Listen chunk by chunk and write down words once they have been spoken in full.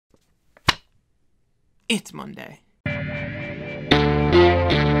It's Monday.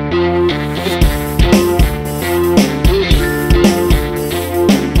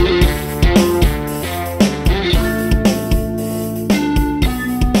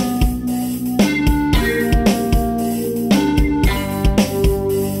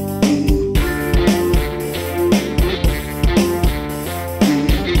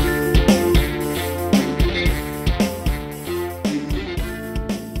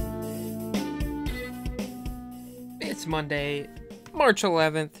 It's Monday, March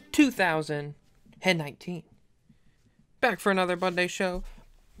 11th, 2019. Back for another Monday show.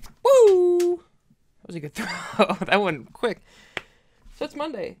 Woo! That was a good throw. That went quick. So it's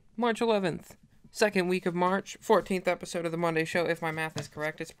Monday, March 11th, second week of March, 14th episode of the Monday show. If my math is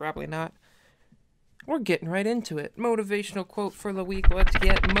correct, it's probably not. We're getting right into it. Motivational quote for the week. Let's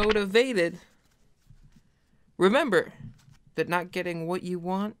get motivated. Remember that not getting what you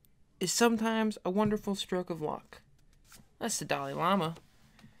want is sometimes a wonderful stroke of luck. That's the Dalai Lama.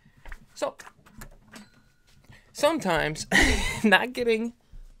 So, sometimes not getting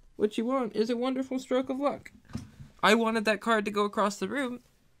what you want is a wonderful stroke of luck. I wanted that card to go across the room,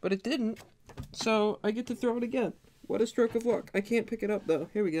 but it didn't. So, I get to throw it again. What a stroke of luck. I can't pick it up, though.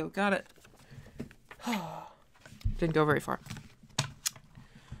 Here we go. Got it. Didn't go very far.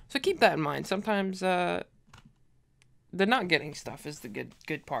 So, keep that in mind. Sometimes, the not getting stuff is the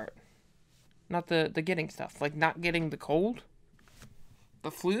good part. Not the getting stuff. Like not getting the cold.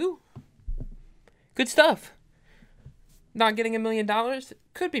 The flu. Good stuff. Not getting $1 million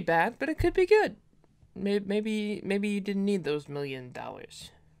could be bad, but it could be good. Maybe you didn't need those $1 million.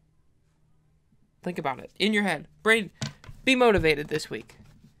 Think about it. In your head. Brain. Be motivated this week.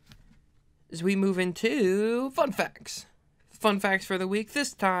 As we move into fun facts. Fun facts for the week.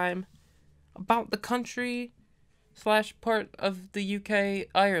 This time about the country / part of the UK,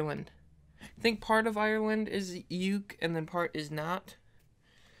 Ireland. I think part of Ireland is UK and then part is not.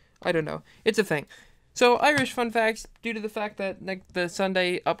 I don't know. It's a thing. So, Irish fun facts, due to the fact that the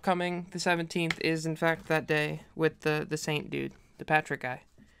Sunday upcoming, the 17th, is in fact that day with the saint dude, the Patrick guy.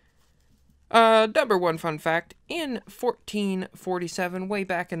 Number one fun fact, in 1447, way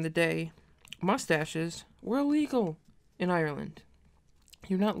back in the day, mustaches were illegal in Ireland.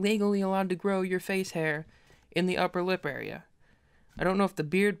 You're not legally allowed to grow your face hair in the upper lip area. I don't know if the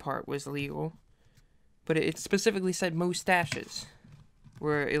beard part was legal, but it specifically said mustaches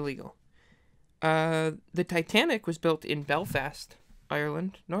were illegal. The Titanic was built in Belfast,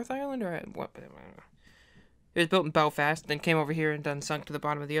 Ireland. North Ireland or what? It was built in Belfast, then came over here and done sunk to the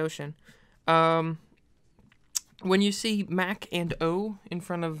bottom of the ocean. When you see Mac and O in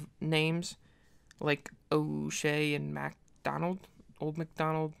front of names like O'Shea and MacDonald, Old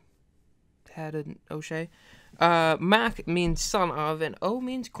MacDonald had an O'Shea. Mac means son of, and O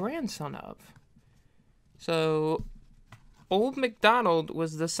means grandson of. So, Old MacDonald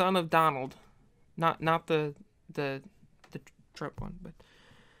was the son of Donald, not the Trump one, but.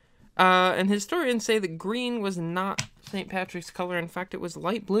 And historians say that green was not St. Patrick's color. In fact, it was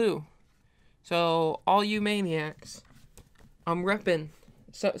light blue. So, all you maniacs, I'm repping.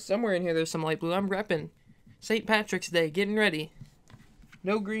 Somewhere in here, there's some light blue. I'm repping St. Patrick's Day. Getting ready.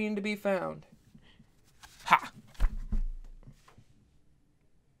 No green to be found. Ha!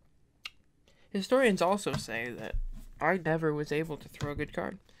 Historians also say that I never was able to throw a good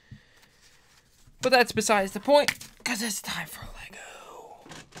card. But that's besides the point, because it's time for Lego.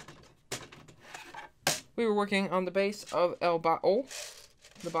 We were working on the base of El Bottle.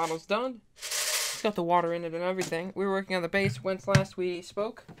 The bottle's done. It's got the water in it and everything. We were working on the base whence last we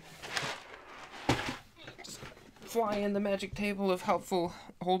spoke. Fly in the magic table of helpful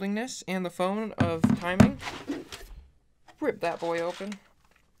holdingness and the phone of timing. Rip that boy open.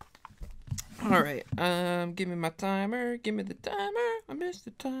 Alright, give me my timer. Give me the timer. I missed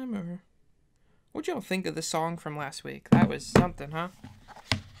the timer. What'd y'all think of the song from last week? That was something, huh?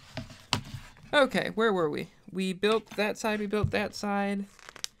 Okay, where were we? We built that side, we built that side.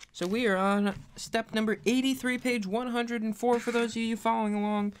 So we are on step number 83, page 104. For those of you following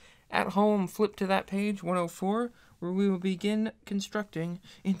along at home, flip to that page, 104, where we will begin constructing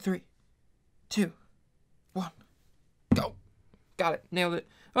in 3, 2, 1, go. Got it. Nailed it.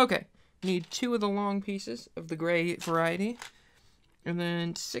 Okay. Need 2 of the long pieces of the gray variety. And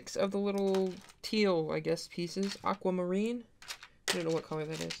then 6 of the little teal, I guess, pieces. Aquamarine. I don't know what color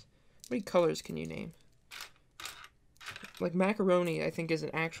that is. How many colors can you name? Like macaroni, I think, is an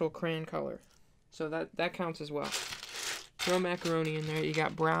actual crayon color. So that counts as well. Throw macaroni in there. You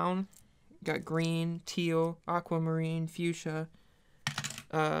got brown, you got green, teal, aquamarine, fuchsia,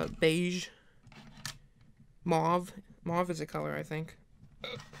 beige, mauve. Mauve is a color, I think.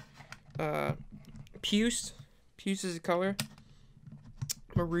 Puce. Puce is a color.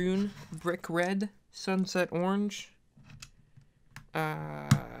 Maroon. Brick red. Sunset orange. Lime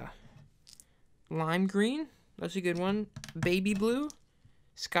green. That's a good one. Baby blue.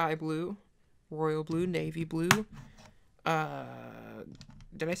 Sky blue. Royal blue. Navy blue.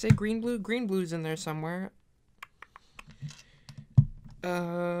 Did I say green blue? Green blue's in there somewhere.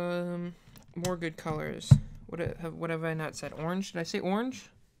 More good colors. What have I not said? Orange? Did I say orange?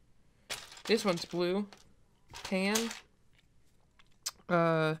 This one's blue. Tan.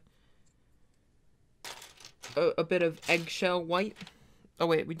 A bit of eggshell white. Oh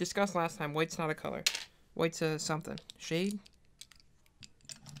wait, we discussed last time. White's not a color. White's a something. Shade?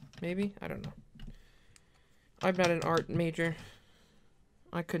 Maybe? I don't know. I'm not an art major.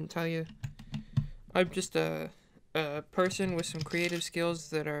 I couldn't tell you. I'm just a person with some creative skills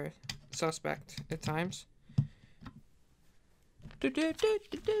that are suspect at times.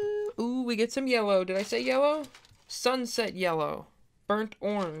 Ooh, we get some yellow. Did I say yellow? Sunset yellow. Burnt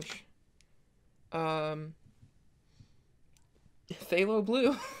orange. Phthalo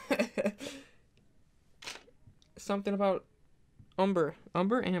blue. Something about umber.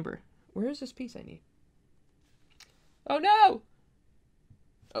 Umber? Amber. Where is this piece I need? Oh no!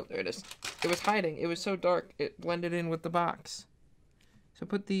 Oh, there it is. It was hiding. It was so dark, it blended in with the box. So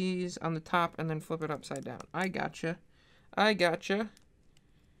put these on the top and then flip it upside down. I gotcha. I gotcha.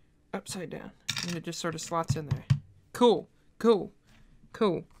 Upside down. And it just sort of slots in there. Cool. Cool.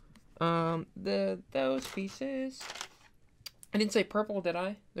 Cool. Those pieces. I didn't say purple, did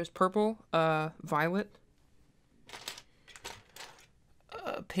I? There's purple, violet,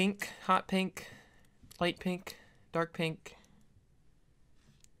 pink, hot pink, light pink, dark pink,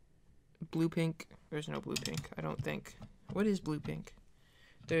 blue pink. There's no blue pink, I don't think. What is blue pink?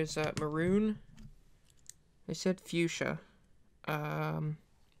 There's maroon. I said fuchsia.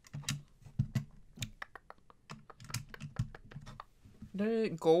 The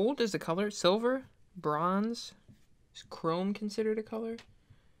gold is the color. Silver, bronze. Is chrome considered a color?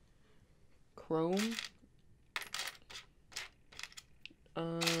 Chrome.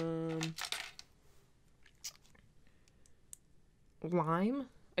 Lime.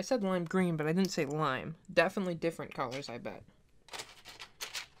 I said lime green, but I didn't say lime. Definitely different colors, I bet.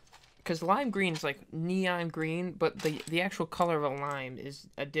 Because lime green is like neon green, but the actual color of a lime is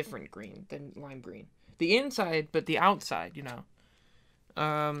a different green than lime green. The inside, but the outside, you know.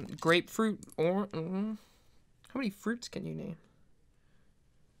 Grapefruit or how many fruits can you name?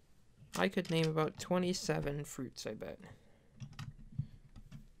 I could name about 27 fruits, I bet.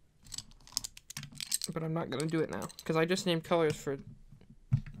 But I'm not going to do it now, because I just named colors for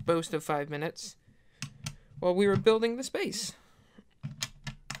most of 5 minutes while we were building the space.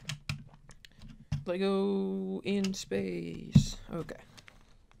 Lego in space. Okay.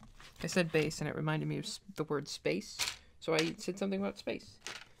 I said base, and it reminded me of the word space, so I said something about space.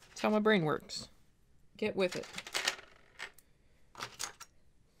 That's how my brain works. Get with it.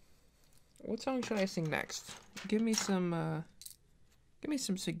 What song should I sing next? Give me some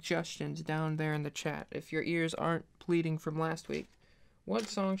suggestions down there in the chat. If your ears aren't bleeding from last week, what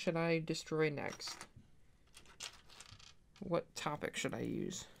song should I destroy next? What topic should I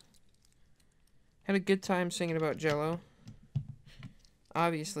use? Had a good time singing about Jell-O.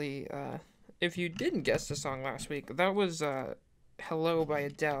 Obviously, if you didn't guess the song last week, that was Hello by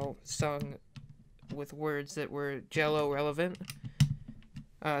Adele, sung with words that were Jell-O relevant.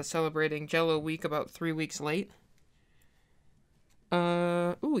 Celebrating Jell-O week about 3 weeks late.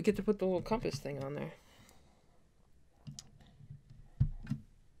 Ooh, we get to put the little compass thing on there.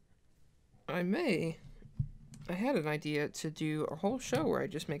 I had an idea to do a whole show where I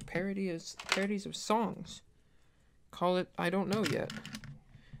just make parodies of songs. Call it I Don't Know Yet.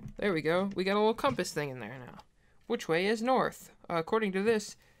 There we go. We got a little compass thing in there now. Which way is north? According to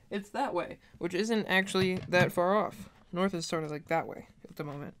this, it's that way, which isn't actually that far off. North is sort of like that way at the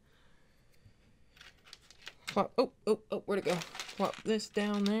moment. Plop. Oh, where'd it go? Plop this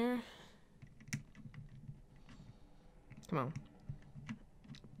down there. Come on.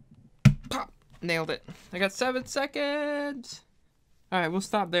 Pop! Nailed it. I got 7 seconds! Alright, we'll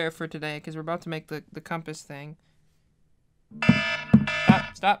stop there for today, because we're about to make the compass thing.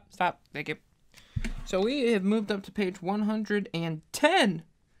 Stop. Thank you. So we have moved up to page 110!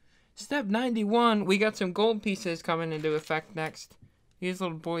 Step 91, we got some gold pieces coming into effect next. These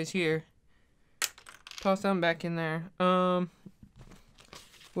little boys here. Toss them back in there.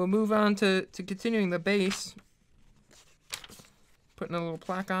 We'll move on to continuing the base. Putting a little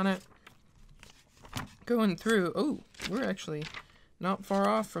plaque on it. Going through. Oh, we're actually not far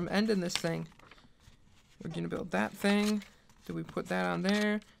off from ending this thing. We're going to build that thing. Then we put that on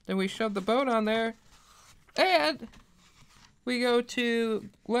there. Then we shove the boat on there. And we go to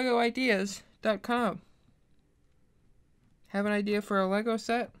legoideas.com. Have an idea for a Lego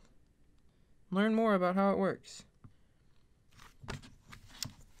set? Learn more about how it works.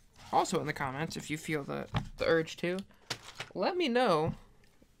 Also in the comments, if you feel the urge to, let me know.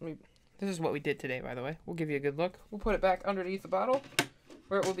 This is what we did today, by the way. We'll give you a good look. We'll put it back underneath the bottle,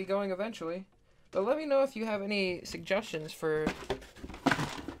 where it will be going eventually. But let me know if you have any suggestions for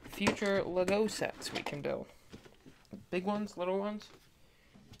future Lego sets we can build. Big ones, little ones.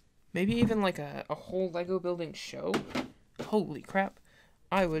 Maybe even like a whole Lego building show. Holy crap.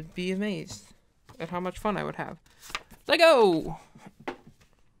 I would be amazed at how much fun I would have. Lego!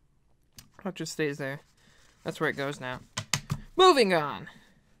 That just stays there. That's where it goes now. Moving on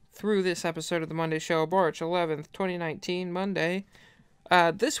through this episode of the Monday Show, March 11th, 2019, Monday.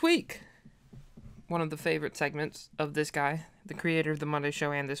 This week, one of the favorite segments of this guy, the creator of the Monday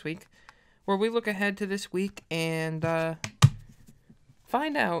Show and This Week, where we look ahead to this week and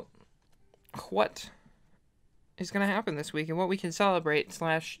find out what is going to happen this week and what we can celebrate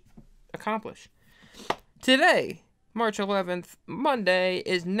 / accomplish. Today, March 11th, Monday,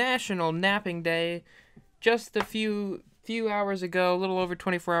 is National Napping Day. Just a few hours ago, a little over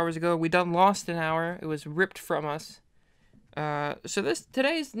 24 hours ago, we done lost an hour. It was ripped from us. So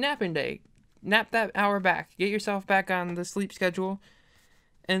today's napping day. Nap that hour back. Get yourself back on the sleep schedule.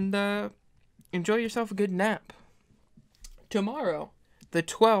 And enjoy yourself a good nap. Tomorrow, the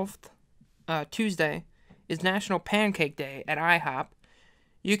 12th, Tuesday, is National Pancake Day at IHOP.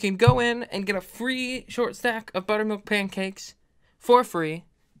 You can go in and get a free short stack of buttermilk pancakes for free.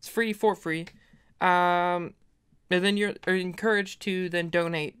 It's free for free. And then you're encouraged to then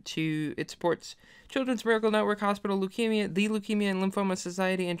donate to, it supports Children's Miracle Network Hospital, Leukemia, the Leukemia and Lymphoma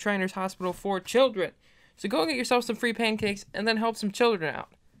Society, and Shriners Hospital for Children. So go and get yourself some free pancakes and then help some children out.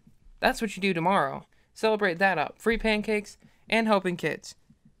 That's what you do tomorrow. Celebrate that up. Free pancakes and helping kids.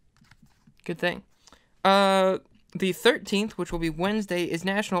 Good thing. The 13th, which will be Wednesday, is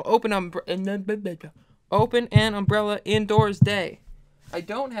National Open and Umbrella Indoors Day. I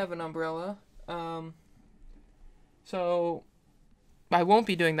don't have an umbrella, so I won't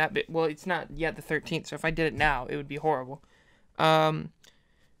be doing that. Well, it's not yet the 13th, so if I did it now, it would be horrible. That's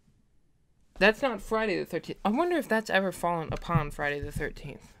not Friday the 13th. I wonder if that's ever fallen upon Friday the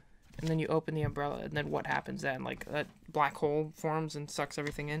 13th. And then you open the umbrella, and then what happens then? Like, that black hole forms and sucks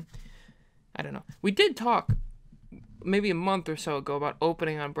everything in? I don't know. We did talk maybe a month or so ago about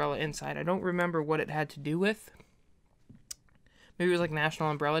opening an umbrella inside. I don't remember what it had to do with. Maybe it was like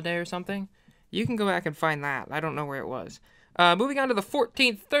National Umbrella Day or something. You can go back and find that. I don't know where it was. Moving on to the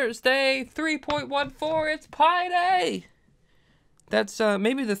 14th, Thursday, 3.14, it's Pi Day! That's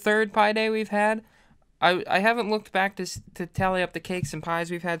maybe the third Pi Day we've had. I haven't looked back to tally up the cakes and pies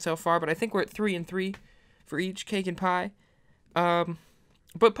we've had so far, but I think we're at 3 and 3 for each cake and pie.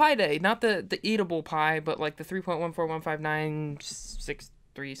 But Pi Day, not the eatable pie, but like the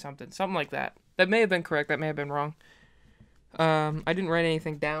 3.1415963 something like that. That may have been correct, that may have been wrong. I didn't write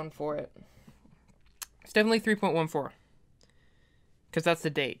anything down for it. It's definitely 3.14. Because that's the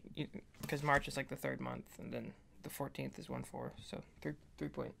date. Because March is like the third month, and then the 14th is 1-4, so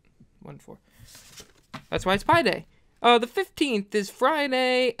 3.14. That's why it's Pi Day. The 15th is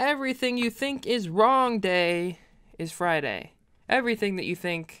Friday. Everything you think is wrong day is Friday. Everything that you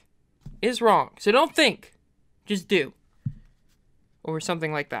think is wrong. So don't think. Just do. Or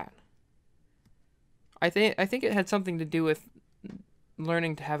something like that. I think it had something to do with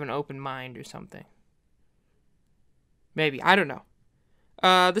learning to have an open mind or something. Maybe. I don't know.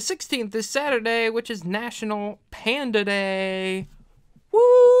 The 16th is Saturday, which is National Panda Day.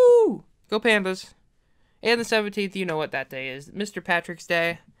 Woo! Go Pandas. And the 17th, you know what that day is. Mr. Patrick's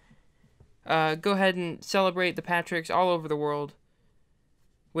Day. Go ahead and celebrate the Patricks all over the world.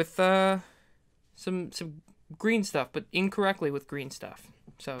 With some green stuff, but incorrectly with green stuff.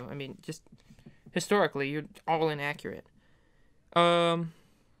 So, I mean, just historically, you're all inaccurate. Yeah,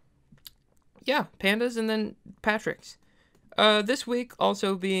 pandas and then Patricks. This week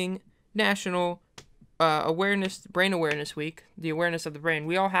also being National Brain Awareness Week, the awareness of the brain.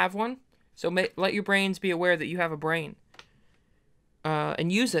 We all have one, so let your brains be aware that you have a brain.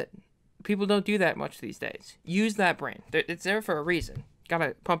 And use it. People don't do that much these days. Use that brain. It's there for a reason.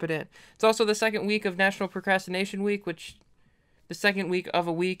 Gotta pump it in. It's also the second week of National Procrastination Week, which the second week of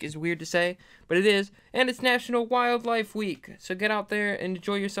a week is weird to say, but it is. And it's National Wildlife Week. So get out there and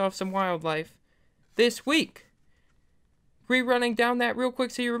enjoy yourself some wildlife this week. Rerunning down that real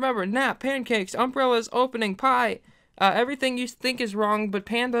quick so you remember. Nap, pancakes, umbrellas, opening, pie. Everything you think is wrong, but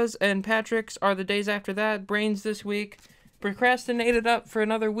pandas and Patricks are the days after that. Brains this week. Procrastinated up for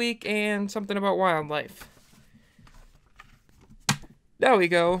another week, and something about wildlife. Now we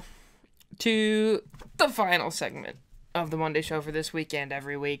go to the final segment of the Monday show for this weekend.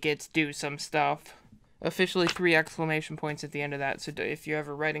 Every week, it's do some stuff. Officially 3 exclamation points at the end of that. So if you're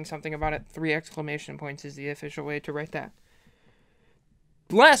ever writing something about it, 3 exclamation points is the official way to write that.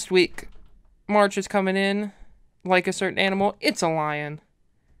 Last week, March is coming in like a certain animal. It's a lion.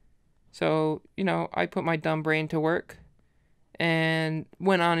 So, I put my dumb brain to work and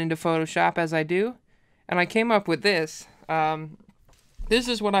went on into Photoshop as I do. And I came up with this. This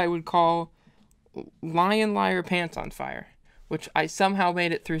is what I would call lion liar pants on fire, which I somehow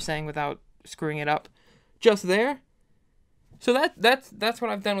made it through saying without screwing it up just there. So that's what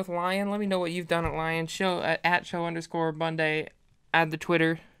I've done with lion. Let me know what you've done at lion. Show at show_Monday. Add the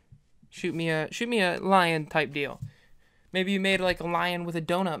Twitter. Shoot me a lion type deal. Maybe you made like a lion with a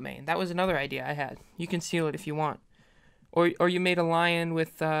donut mane. That was another idea I had. You can steal it if you want. Or you made a lion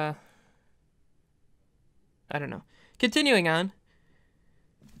with I don't know. Continuing on.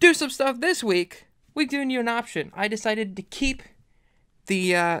 Do some stuff this week. We've given you an option. I decided to keep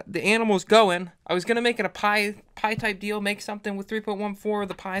the animals going. I was gonna make it a pie type deal, make something with 3.14 of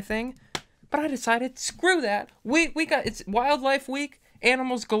the pie thing, but I decided screw that. It's Wildlife Week,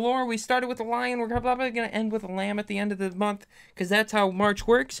 animals galore. We started with a lion. We're probably gonna end with a lamb at the end of the month because that's how March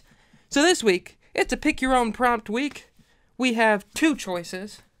works. So this week it's a pick your own prompt week. We have 2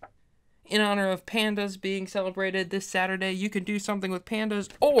 choices. In honor of pandas being celebrated this Saturday, you could do something with pandas,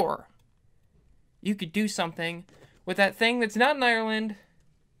 or you could do something with that thing that's not in Ireland,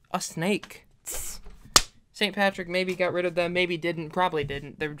 a snake. St. Patrick maybe got rid of them, maybe didn't, probably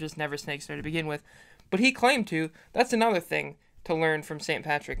didn't. They were just never snakes there to begin with. But he claimed to. That's another thing to learn from St.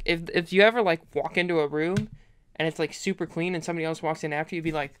 Patrick. If you ever, walk into a room and it's, super clean and somebody else walks in after you,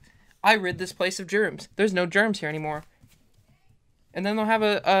 be like, I rid this place of germs. There's no germs here anymore. And then they'll have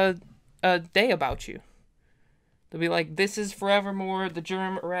a day about you. They'll be like, this is forevermore the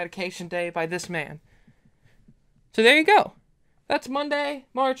germ eradication day by this man. So there you go. That's Monday,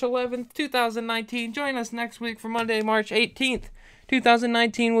 March 11th, 2019. Join us next week for Monday, March 18th,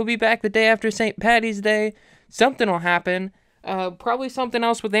 2019. We'll be back the day after St. Patty's Day. Something will happen. Probably something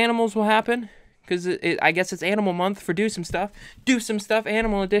else with animals will happen. Because I guess it's Animal Month for Do Some Stuff. Do Some Stuff,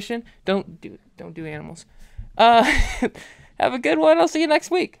 Animal Edition. Don't do animals. Have a good one. I'll see you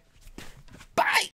next week.